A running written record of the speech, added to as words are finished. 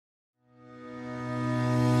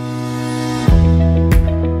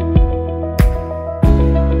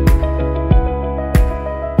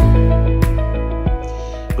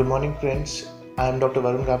morning, friends. I am Dr.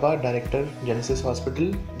 Varun Gaba, Director, Genesis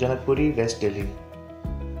Hospital, Janakpuri, West Delhi.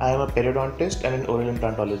 I am a periodontist and an oral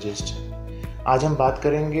implantologist. आज हम बात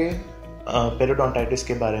करेंगे periodontitis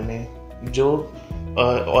के बारे में, जो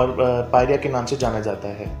और पायरिया के नाम से जाना जाता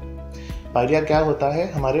है। पायरिया क्या होता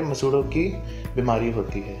है? हमारे मसूड़ों की बीमारी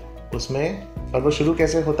होती है उसमें, और वो शुरू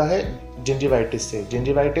कैसे होता है? जिंजिवाइटिस से।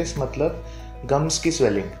 जिंजिवाइटिस मतलब गम्स की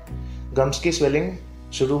स्वेलिंग। गम्स की स्वेलिंग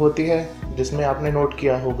शुरू होती है, जिसमें आपने नोट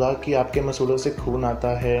किया होगा कि आपके मसूड़ों से खून आता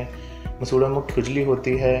है, मसूड़ों में खुजली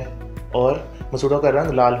होती है और मसूड़ों का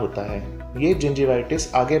रंग लाल होता है। ये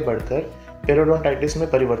जिंजिवाइटिस आगे बढ़कर पेरियोडोंटाइटिस में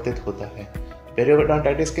परिवर्तित होता है।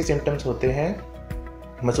 पेरियोडोंटाइटिस के सिम्टम्स होते हैं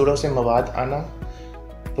मसूड़ों से मवाद आना,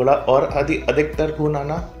 थोड़ा और अधिकतर खून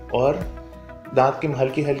आना और दांत की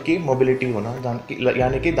हल्की हल्की मोबिलिटी होना,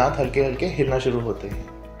 यानी कि दांत हल्के हल्के हिलना शुरू होते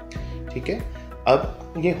हैं। ठीक है,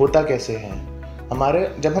 अब ये होता कैसे है?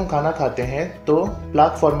 जब हम खाना खाते हैं तो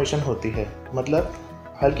प्लाक फॉर्मेशन होती है, मतलब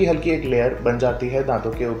हल्की हल्की एक लेयर बन जाती है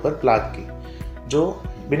दांतों के ऊपर प्लाक की, जो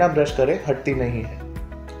बिना ब्रश करे हटती नहीं है।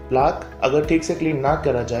 प्लाक अगर ठीक से क्लीन ना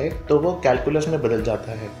करा जाए तो वो कैलकुलस में बदल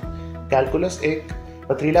जाता है। कैलकुलस एक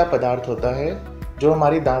पथरीला पदार्थ होता है जो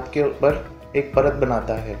हमारी दांत के ऊपर एक परत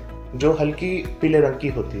बनाता है, जो हल्की पीले रंग की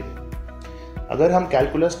होती है। अगर हम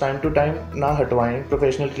कैलकुलस टाइम टू टाइम ना हटवाएं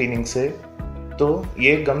प्रोफेशनल क्लीनिंग से, तो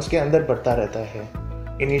ये गम्स के अंदर बढ़ता रहता है।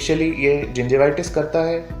 इनिशियली ये जिंजिवाइटिस करता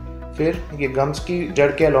है, फिर ये गम्स की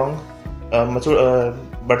जड़ के अलोंग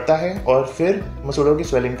बढ़ता है और फिर मसूड़ों की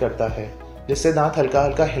स्वेलिंग करता है, जिससे दांत हल्का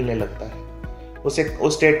हल्का हिलने लगता है।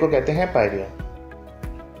 उस स्टेट को कहते हैं पायरिया।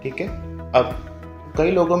 ठीक है, अब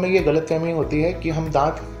कई लोगों में ये गलतफहमी होती है कि हम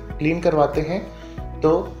दांत क्लीन करवाते हैं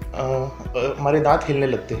तो हमारे दांत हिलने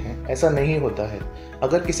लगते हैं। ऐसा नहीं होता है।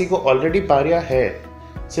 अगर किसी को ऑलरेडी पायरिया है,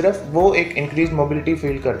 सिर्फ वो एक इंक्रीज मोबिलिटी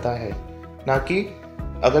फील करता है, ना कि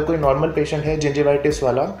अगर कोई नॉर्मल पेशेंट है जिंजिवाइटिस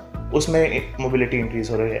वाला, उसमें मोबिलिटी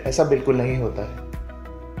इंक्रीज हो रही है। ऐसा बिल्कुल नहीं होता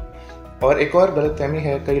है। और एक और गलतफहमी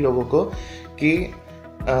है कई लोगों को कि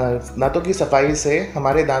दांतों की सफाई से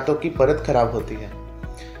हमारे दांतों की परत खराब होती है।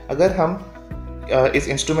 अगर हम इस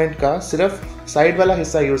इंस्ट्रूमेंट का सिर्फ साइड वाला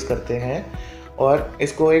हिस्सा यूज़ करते हैं और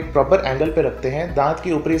इसको एक प्रॉपर एंगल पे रखते हैं, दांत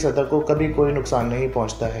की ऊपरी सतह को कभी कोई नुकसान नहीं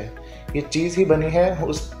पहुंचता है। ये चीज़ ही बनी है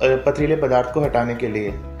उस पथरीले पदार्थ को हटाने के लिए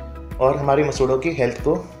और हमारी मसूड़ों की हेल्थ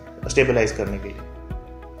को स्टेबलाइज करने के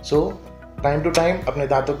लिए। सो टाइम टू टाइम अपने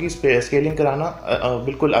दांतों की स्केलिंग कराना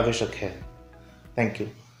बिल्कुल आवश्यक है। Thank you.